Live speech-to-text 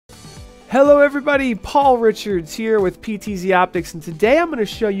Hello everybody, Paul Richards here with PTZOptics, and today I'm going to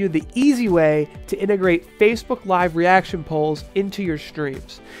show you the easy way to integrate Facebook Live reaction polls into your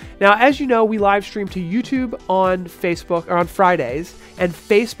streams. Now, as you know, we live stream to YouTube on Facebook or on Fridays and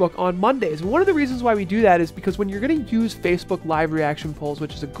Facebook on Mondays. And one of the reasons why we do that is because when you're going to use Facebook Live reaction polls,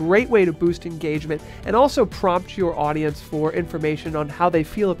 which is a great way to boost engagement and also prompt your audience for information on how they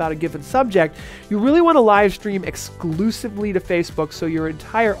feel about a given subject, you really want to live stream exclusively to Facebook so your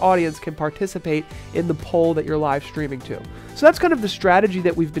entire audience can participate in the poll that you're live streaming to. So that's kind of the strategy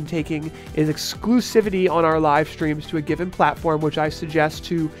that we've been taking, is exclusivity on our live streams to a given platform, which I suggest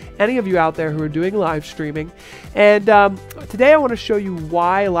to any of you out there who are doing live streaming. And today I want to show you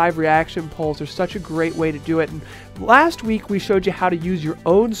why live reaction polls are such a great way to do it. And last week we showed you how to use your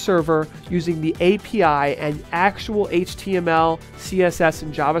own server using the API and actual HTML, CSS,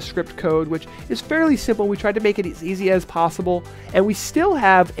 and JavaScript code, which is fairly simple. We tried to make it as easy as possible, and we still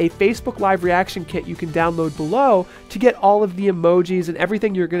have a Facebook Live reaction kit you can download below to get all of the emojis and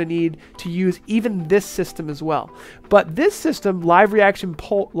everything you're going to need to use even this system as well. But this system,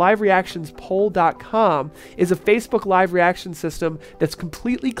 livereactionspoll.com, is a Facebook Live reaction system that's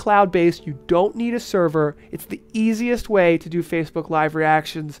completely cloud-based. You don't need a server. It's the easiest way to do Facebook Live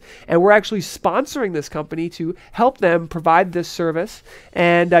reactions, and we're actually sponsoring this company to help them provide this service.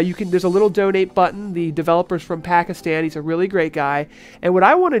 And there's a little donate button. The developer's from Pakistan. He's a really great guy. And what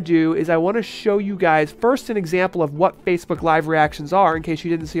I want to do is I want to show you guys first an example of what Facebook Live reactions are, in case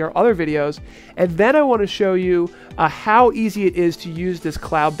you didn't see our other videos, and then I want to show you how easy it is to use this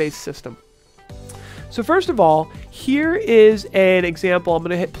cloud-based system. So first of all, here is an example. I'm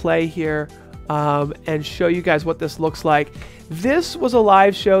going to hit play here and show you guys what this looks like. This was a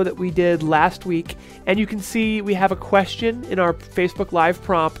live show that we did last week, and you can see we have a question in our Facebook Live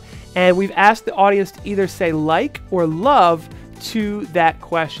prompt, and we've asked the audience to either say like or love to that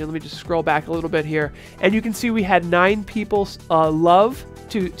question. Let me just scroll back a little bit here, and you can see we had 9 people love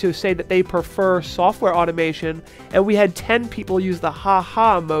to say that they prefer software automation, and we had 10 people use the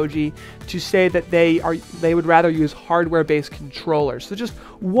ha-ha emoji to say that they would rather use hardware-based controllers. So just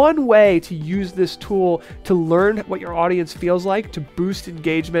one way to use this tool to learn what your audience feels like, to boost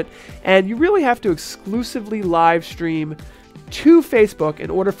engagement, and you really have to exclusively live stream to Facebook in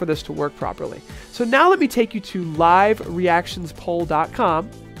order for this to work properly. So now let me take you to livereactionspoll.com,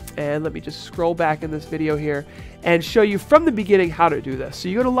 and let me just scroll back in this video here and show you from the beginning how to do this. So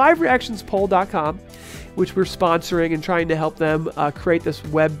you go to livereactionspoll.com, which we're sponsoring and trying to help them create this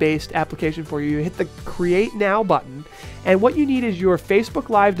web-based application for you. You hit the Create Now button, and what you need is your Facebook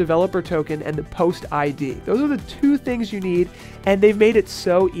Live developer token and the post ID. Those are the 2 things you need, and they've made it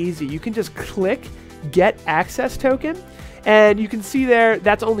so easy. You can just click Get Access Token, and you can see there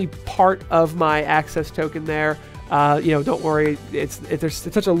that's only part of my access token there. Don't worry, it's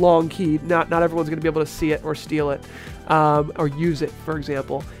such a long key, not everyone's going to be able to see it or steal it or use it, for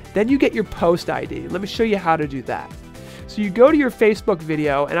example. Then you get your post ID. Let me show you how to do that. So you go to your Facebook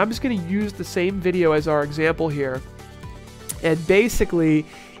video, and I'm just going to use the same video as our example here. And basically,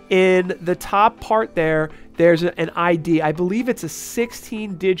 in the top part there's an ID. I believe it's a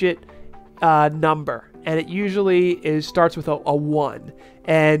 16-digit number, and it usually starts with a 1.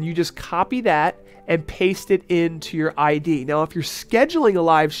 And you just copy that and paste it into your ID. Now, if you're scheduling a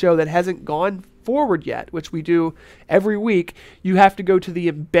live show that hasn't gone forward yet, which we do every week, you have to go to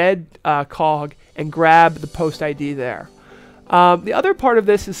the embed cog and grab the post ID there. The other part of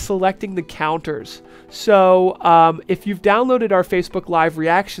this is selecting the counters. So if you've downloaded our Facebook Live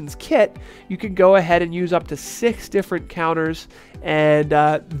Reactions kit, you can go ahead and use up to 6 different counters, and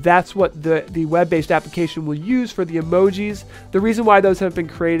that's what the web-based application will use for the emojis. The reason why those have been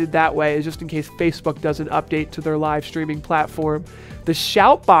created that way is just in case Facebook doesn't update to their live streaming platform. The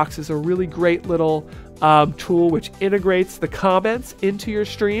shout box is a really great little tool which integrates the comments into your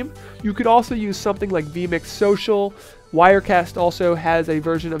stream. You could also use something like vMix Social. Wirecast also has a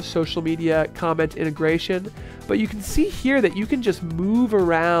version of social media comment integration, but you can see here that you can just move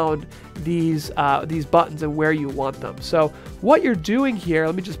around these buttons and where you want them. So what you're doing here,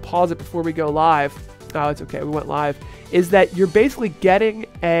 let me just pause it before we go live. Oh, it's okay, we went live. Is that you're basically getting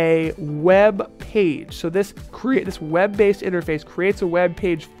a web page. So this web-based interface creates a web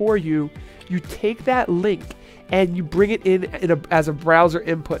page for you. You take that link and you bring it in as a browser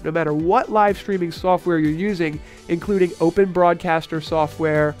input, no matter what live streaming software you're using, including Open Broadcaster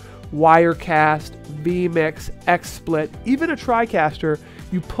software, Wirecast, vMix, XSplit, even a TriCaster.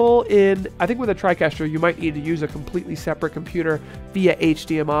 You pull in, I think with a TriCaster, you might need to use a completely separate computer via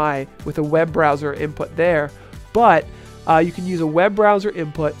HDMI with a web browser input there, but you can use a web browser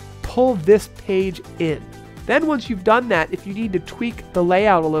input, pull this page in. Then once you've done that, if you need to tweak the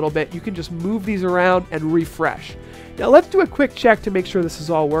layout a little bit, you can just move these around and refresh. Now let's do a quick check to make sure this is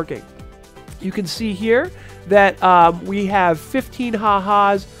all working. You can see here that we have 15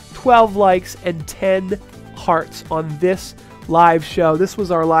 ha-has, 12 likes, and 10 hearts on this live show. This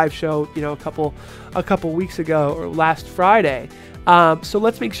was our live show, you know, a couple weeks ago, or last Friday. So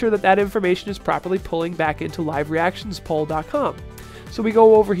let's make sure that that information is properly pulling back into livereactionspoll.com. So we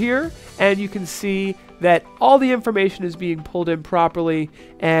go over here and you can see that all the information is being pulled in properly,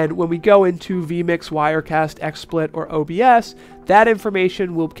 and when we go into vMix, Wirecast, XSplit, or OBS, that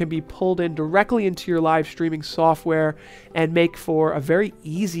information can be pulled in directly into your live streaming software and make for a very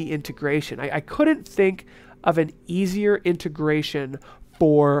easy integration. I couldn't think of an easier integration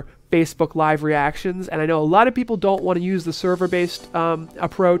for Facebook Live Reactions, and I know a lot of people don't want to use the server-based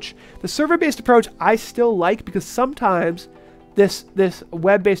approach. The server-based approach I still like, because sometimes this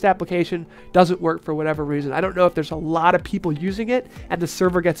web-based application doesn't work for whatever reason. I don't know if there's a lot of people using it and the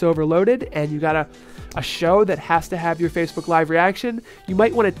server gets overloaded and you got a show that has to have your Facebook Live reaction. You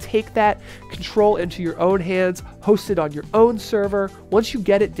might want to take that control into your own hands, host it on your own server. Once you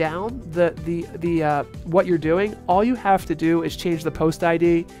get it down, what you're doing, all you have to do is change the post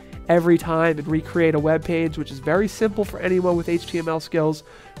ID every time and recreate a web page, which is very simple for anyone with HTML skills.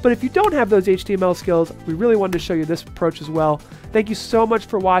 But if you don't have those HTML skills, we really wanted to show you this approach as well. Thank you so much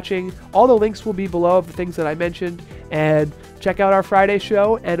for watching. All the links will be below of the things that I mentioned, and check out our Friday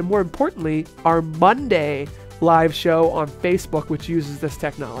show, and more importantly, our Monday live show on Facebook, which uses this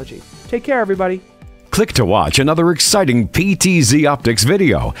technology. Take care, everybody. Click to watch another exciting PTZOptics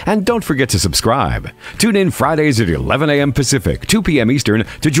video, and don't forget to subscribe. Tune in Fridays at 11 a.m. Pacific, 2 p.m. Eastern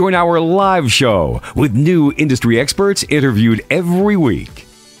to join our live show with new industry experts interviewed every week.